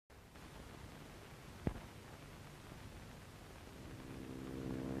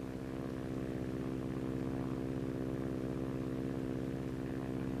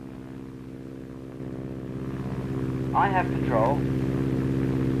I have control.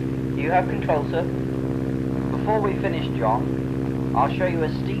 You have control, sir. Before we finish, John, I'll show you a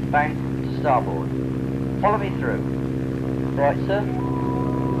steep bank to starboard. Follow me through. Right, sir?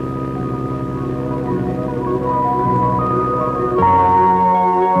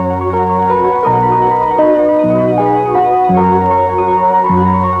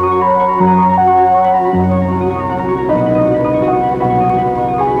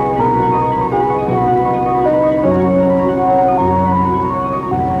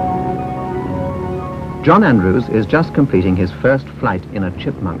 John Andrews is just completing his first flight in a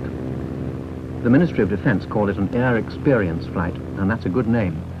Chipmunk. The Ministry of Defence call it an air experience flight, and that's a good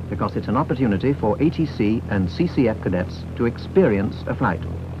name because it's an opportunity for ATC and CCF cadets to experience a flight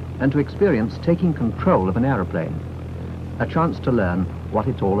and to experience taking control of an aeroplane. A chance to learn what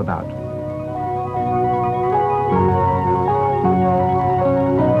it's all about.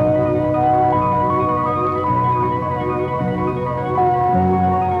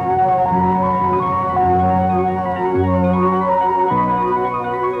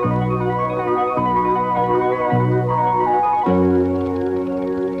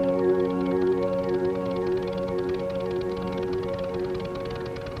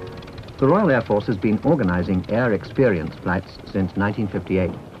 The Royal Air Force has been organising air experience flights since 1958.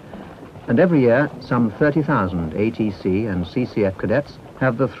 And every year, some 30,000 ATC and CCF cadets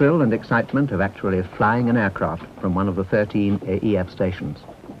have the thrill and excitement of actually flying an aircraft from one of the 13 AEF stations.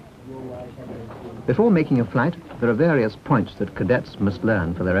 Before making a flight, there are various points that cadets must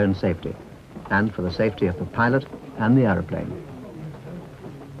learn for their own safety, and for the safety of the pilot and the aeroplane.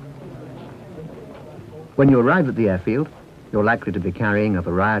 When you arrive at the airfield, you're likely to be carrying a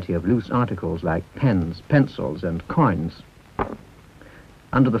variety of loose articles like pens, pencils and coins.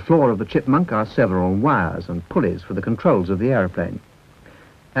 Under the floor of the Chipmunk are several wires and pulleys for the controls of the aeroplane.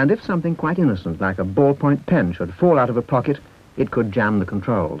 And if something quite innocent like a ballpoint pen should fall out of a pocket, it could jam the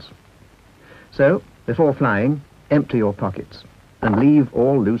controls. So, before flying, empty your pockets and leave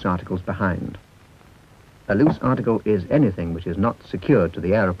all loose articles behind. A loose article is anything which is not secured to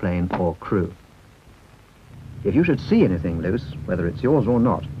the aeroplane or crew. If you should see anything loose, whether it's yours or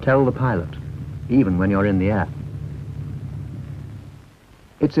not, tell the pilot, even when you're in the air.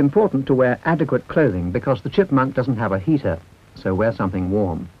 It's important to wear adequate clothing because the Chipmunk doesn't have a heater, so wear something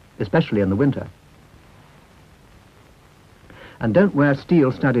warm, especially in the winter. And don't wear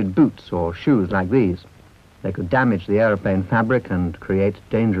steel-studded boots or shoes like these. They could damage the aeroplane fabric and create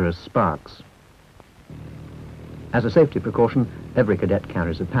dangerous sparks. As a safety precaution, every cadet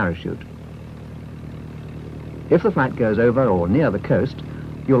carries a parachute. If the flight goes over or near the coast,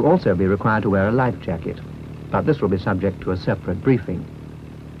 you'll also be required to wear a life jacket, but this will be subject to a separate briefing.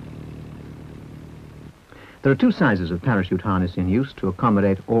 There are two sizes of parachute harness in use to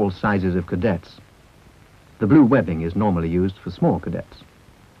accommodate all sizes of cadets. The blue webbing is normally used for small cadets.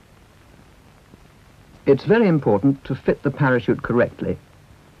 It's very important to fit the parachute correctly.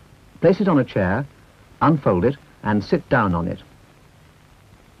 Place it on a chair, unfold it, and sit down on it.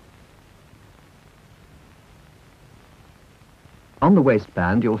 On the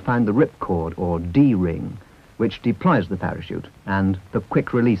waistband, you'll find the ripcord, or D-ring, which deploys the parachute, and the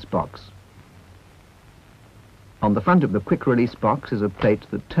quick-release box. On the front of the quick-release box is a plate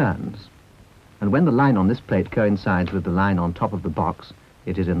that turns, and when the line on this plate coincides with the line on top of the box,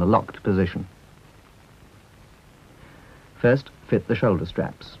 it is in the locked position. First, fit the shoulder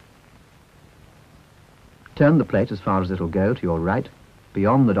straps. Turn the plate as far as it'll go to your right,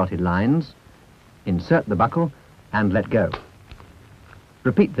 beyond the dotted lines, insert the buckle, and let go.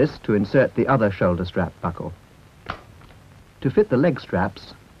 Repeat this to insert the other shoulder strap buckle. To fit the leg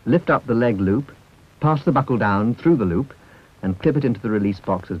straps, lift up the leg loop, pass the buckle down through the loop, and clip it into the release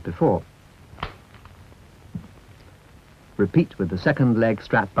box as before. Repeat with the second leg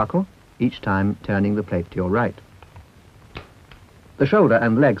strap buckle, each time turning the plate to your right. The shoulder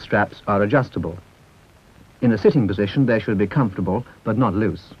and leg straps are adjustable. In a sitting position, they should be comfortable, but not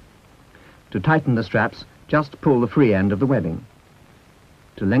loose. To tighten the straps, just pull the free end of the webbing.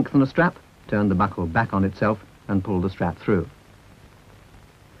 To lengthen a strap, turn the buckle back on itself and pull the strap through.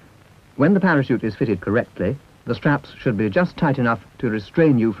 When the parachute is fitted correctly, the straps should be just tight enough to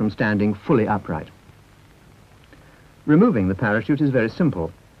restrain you from standing fully upright. Removing the parachute is very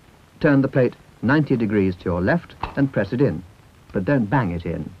simple. Turn the plate 90 degrees to your left and press it in, but don't bang it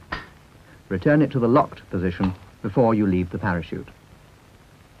in. Return it to the locked position before you leave the parachute.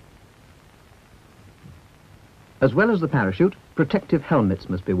 As well as the parachute, protective helmets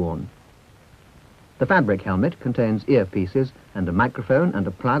must be worn. The fabric helmet contains earpieces and a microphone and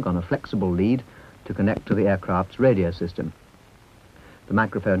a plug on a flexible lead to connect to the aircraft's radio system. The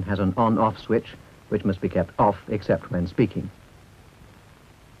microphone has an on-off switch which must be kept off except when speaking.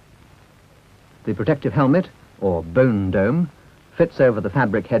 The protective helmet, or bone dome, fits over the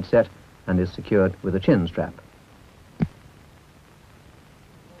fabric headset and is secured with a chin strap.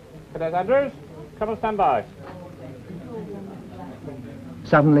 Cadet Andrews, come and stand by.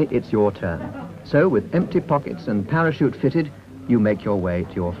 Suddenly it's your turn. So with empty pockets and parachute fitted, you make your way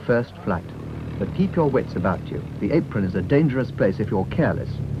to your first flight. But keep your wits about you. The apron is a dangerous place if you're careless.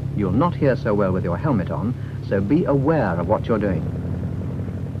 You'll not hear so well with your helmet on, so be aware of what you're doing.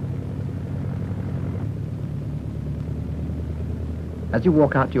 As you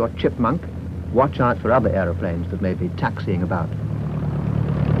walk out to your Chipmunk, watch out for other aeroplanes that may be taxiing about.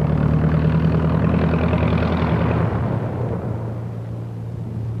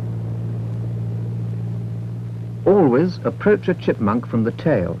 Always approach a Chipmunk from the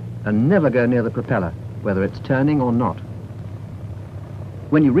tail and never go near the propeller, whether it's turning or not.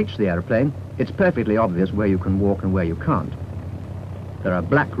 When you reach the aeroplane, it's perfectly obvious where you can walk and where you can't. There are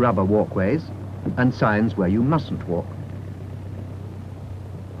black rubber walkways and signs where you mustn't walk.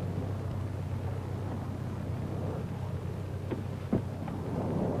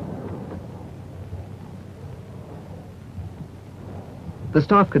 The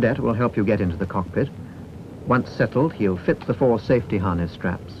staff cadet will help you get into the cockpit. Once settled, he'll fit the 4 safety harness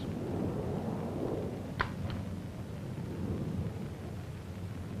straps.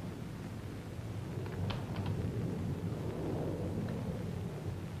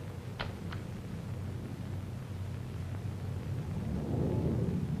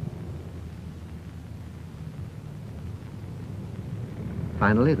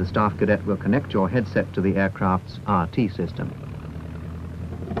 Finally, the staff cadet will connect your headset to the aircraft's RT system.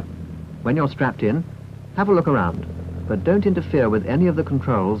 When you're strapped in, have a look around, but don't interfere with any of the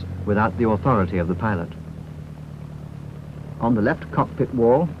controls without the authority of the pilot. On the left cockpit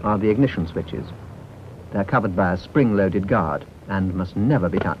wall are the ignition switches. They're covered by a spring-loaded guard and must never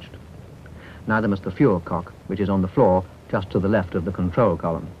be touched. Neither must the fuel cock, which is on the floor just to the left of the control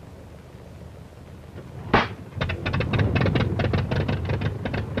column.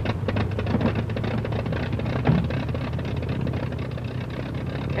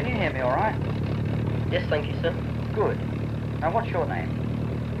 Can you hear me all right? Yes, thank you, sir. Good. Now, what's your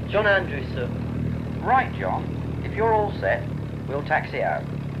name? John Andrews, sir. Right, John. If you're all set, we'll taxi out.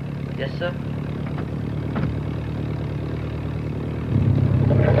 Yes, sir.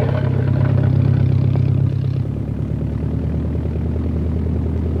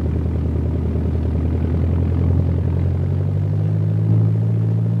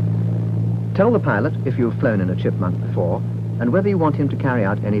 Tell the pilot if you've flown in a Chipmunk before and whether you want him to carry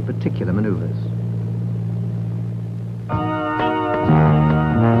out any particular maneuvers.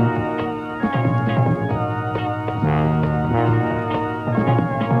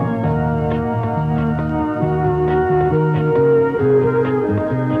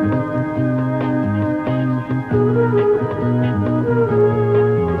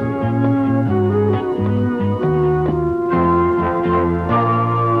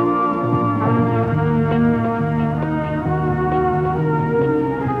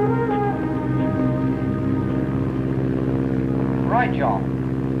 Right,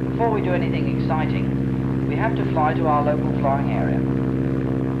 John. Before we do anything exciting, we have to fly to our local flying area.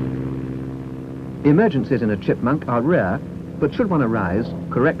 Emergencies in a Chipmunk are rare, but should one arise,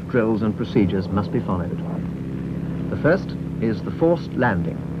 correct drills and procedures must be followed. The first is the forced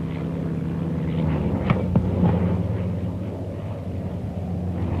landing.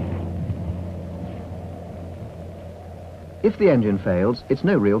 If the engine fails, it's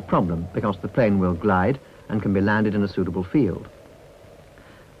no real problem because the plane will glide and can be landed in a suitable field.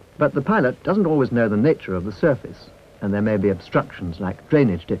 But the pilot doesn't always know the nature of the surface, and there may be obstructions like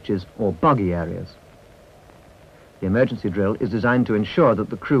drainage ditches or boggy areas. The emergency drill is designed to ensure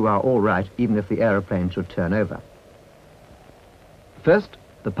that the crew are all right even if the aeroplane should turn over. First,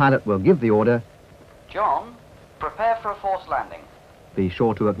 the pilot will give the order. John, prepare for a forced landing. Be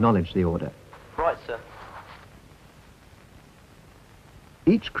sure to acknowledge the order. Right, sir.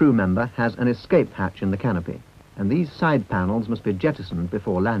 Each crew member has an escape hatch in the canopy, and these side panels must be jettisoned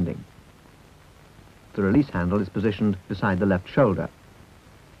before landing. The release handle is positioned beside the left shoulder.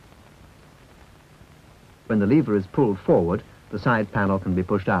 When the lever is pulled forward, the side panel can be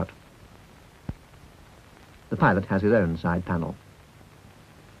pushed out. The pilot has his own side panel.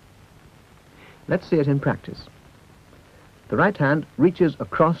 Let's see it in practice. The right hand reaches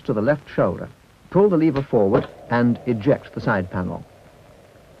across to the left shoulder. Pull the lever forward and eject the side panel.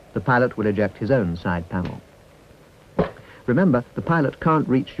 The pilot will eject his own side panel. Remember, the pilot can't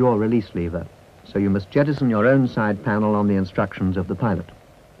reach your release lever, so you must jettison your own side panel on the instructions of the pilot.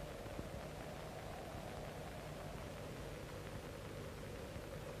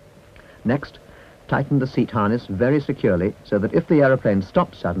 Next, tighten the seat harness very securely so that if the aeroplane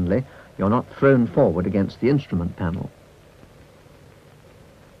stops suddenly, you're not thrown forward against the instrument panel.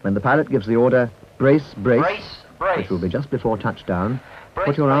 When the pilot gives the order, brace, brace, Brace, brace. which will be just before touchdown, Brace,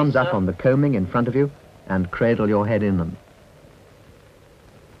 put your brace, arms up sir. on the coaming in front of you and cradle your head in them.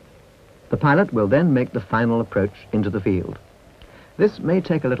 The pilot will then make the final approach into the field. This may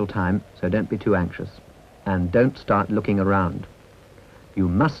take a little time, so don't be too anxious. And don't start looking around. You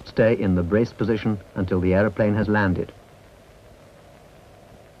must stay in the brace position until the aeroplane has landed.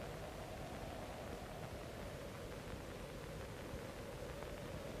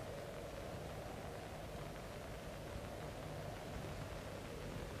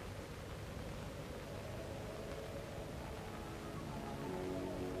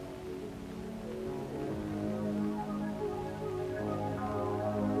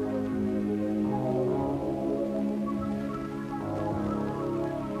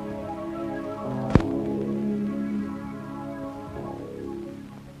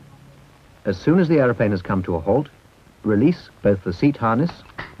 As soon as the aeroplane has come to a halt, release both the seat harness,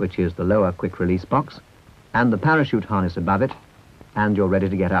 which is the lower quick release box, and the parachute harness above it, and you're ready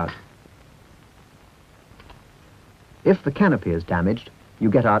to get out. If the canopy is damaged, you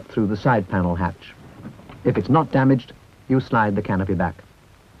get out through the side panel hatch. If it's not damaged, you slide the canopy back.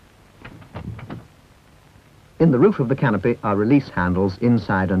 In the roof of the canopy are release handles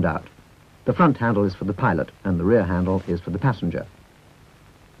inside and out. The front handle is for the pilot, and the rear handle is for the passenger.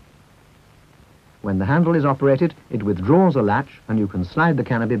 When the handle is operated, it withdraws a latch and you can slide the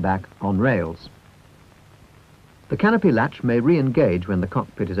canopy back on rails. The canopy latch may re-engage when the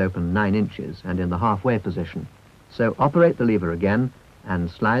cockpit is open 9 inches and in the halfway position. So operate the lever again and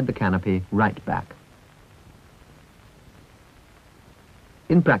slide the canopy right back.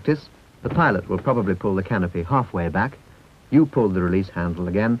 In practice, the pilot will probably pull the canopy halfway back. You pull the release handle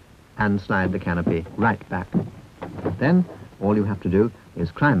again and slide the canopy right back. Then all you have to do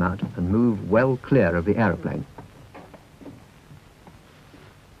is climb out and move well clear of the aeroplane.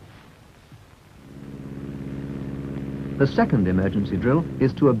 The second emergency drill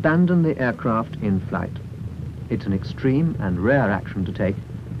is to abandon the aircraft in flight. It's an extreme and rare action to take,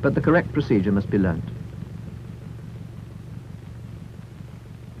 but the correct procedure must be learnt.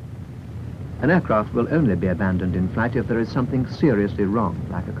 An aircraft will only be abandoned in flight if there is something seriously wrong,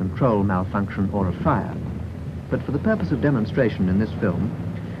 like a control malfunction or a fire. But for the purpose of demonstration in this film,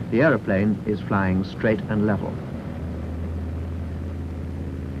 the aeroplane is flying straight and level.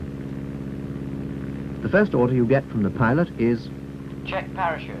 The first order you get from the pilot is... Check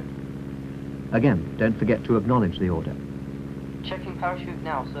parachute. Again, don't forget to acknowledge the order. Checking parachute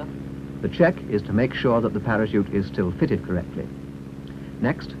now, sir. The check is to make sure that the parachute is still fitted correctly.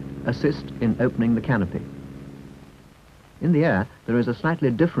 Next, assist in opening the canopy. In the air, there is a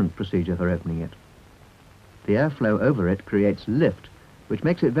slightly different procedure for opening it. The airflow over it creates lift, which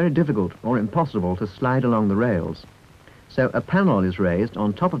makes it very difficult or impossible to slide along the rails. So a panel is raised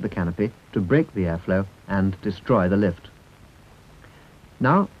on top of the canopy to break the airflow and destroy the lift.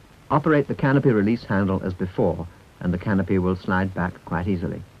 Now, operate the canopy release handle as before, and the canopy will slide back quite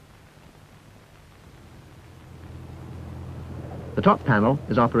easily. The top panel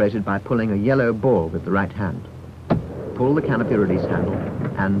is operated by pulling a yellow ball with the right hand. Pull the canopy release handle,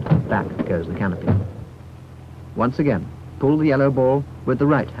 and back goes the canopy. Once again, pull the yellow ball with the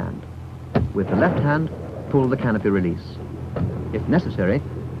right hand. With the left hand, pull the canopy release. If necessary,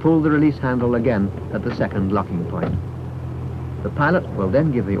 pull the release handle again at the second locking point. The pilot will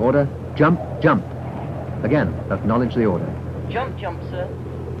then give the order, jump, jump. Again, acknowledge the order. Jump, jump, sir.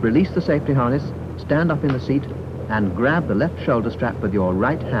 Release the safety harness, stand up in the seat, and grab the left shoulder strap with your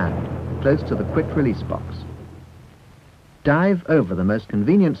right hand, close to the quick release box. Dive over the most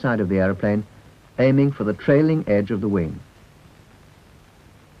convenient side of the aeroplane, aiming for the trailing edge of the wing.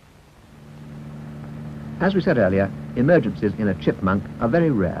 As we said earlier, emergencies in a Chipmunk are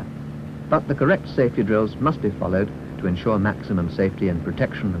very rare, but the correct safety drills must be followed to ensure maximum safety and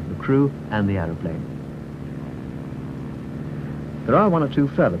protection of the crew and the aeroplane. There are 1 or 2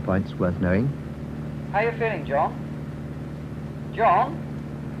 further points worth knowing. How you feeling, John? John?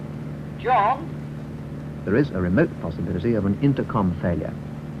 John? There is a remote possibility of an intercom failure.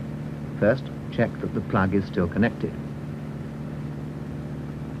 First, check that the plug is still connected.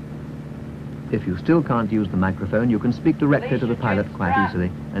 If you still can't use the microphone, you can speak directly to the pilot quite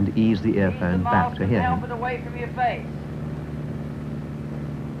easily and ease the earphone back to hear him. Help it away from your face.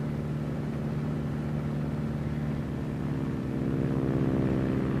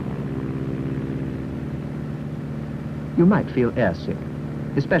 You might feel airsick,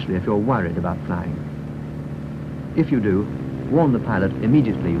 especially if you're worried about flying. If you do, warn the pilot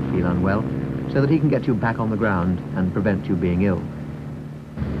immediately you feel unwell so that he can get you back on the ground and prevent you being ill.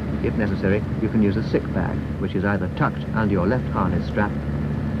 If necessary, you can use a sick bag, which is either tucked under your left harness strap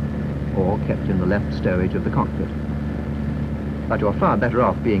or kept in the left stowage of the cockpit. But you're far better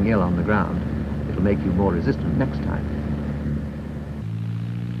off being ill on the ground. It'll make you more resistant next time.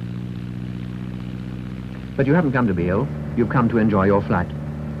 But you haven't come to be ill. You've come to enjoy your flight.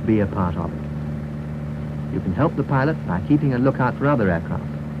 Be a part of it. You can help the pilot by keeping a lookout for other aircraft.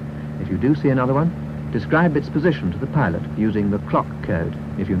 If you do see another one, describe its position to the pilot using the clock code,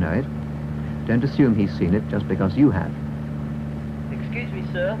 if you know it. Don't assume he's seen it just because you have. Excuse me,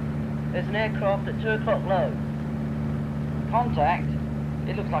 sir. There's an aircraft at 2 o'clock low. Contact?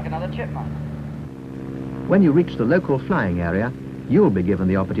 It looks like another Chipmunk. When you reach the local flying area, you'll be given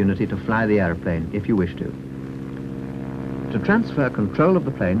the opportunity to fly the aeroplane if you wish to. To transfer control of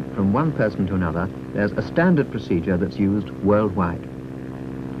the plane from one person to another, there's a standard procedure that's used worldwide.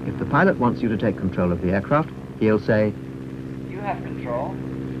 If the pilot wants you to take control of the aircraft, he'll say, You have control.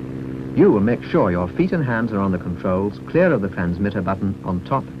 you will make sure your feet and hands are on the controls, clear of the transmitter button on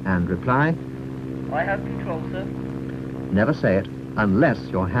top, and reply, I have control, sir. never say it, unless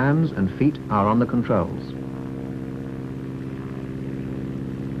your hands and feet are on the controls.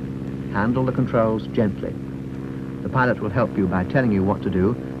 Handle the controls gently. The pilot will help you by telling you what to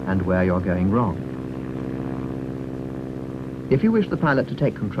do and where you're going wrong. If you wish the pilot to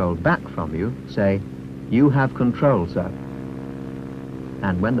take control back from you, say, you have control, sir.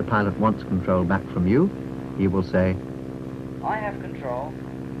 And when the pilot wants control back from you, he will say, I have control.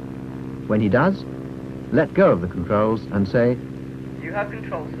 when he does, let go of the controls and say, You have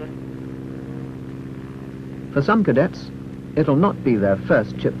control, sir. for some cadets, it'll not be their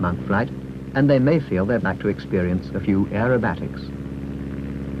first Chipmunk flight, and they may feel they'd like to experience a few aerobatics.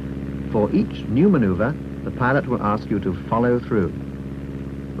 For each new maneuver, the pilot will ask you to follow through.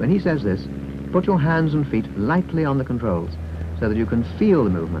 When he says this, put your hands and feet lightly on the controls so that you can feel the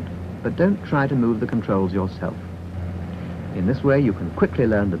movement, but don't try to move the controls yourself. In this way, you can quickly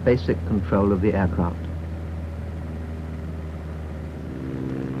learn the basic control of the aircraft.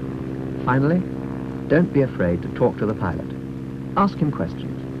 Finally, don't be afraid to talk to the pilot. Ask him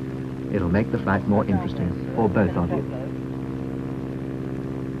questions. It'll make the flight more interesting for both of you.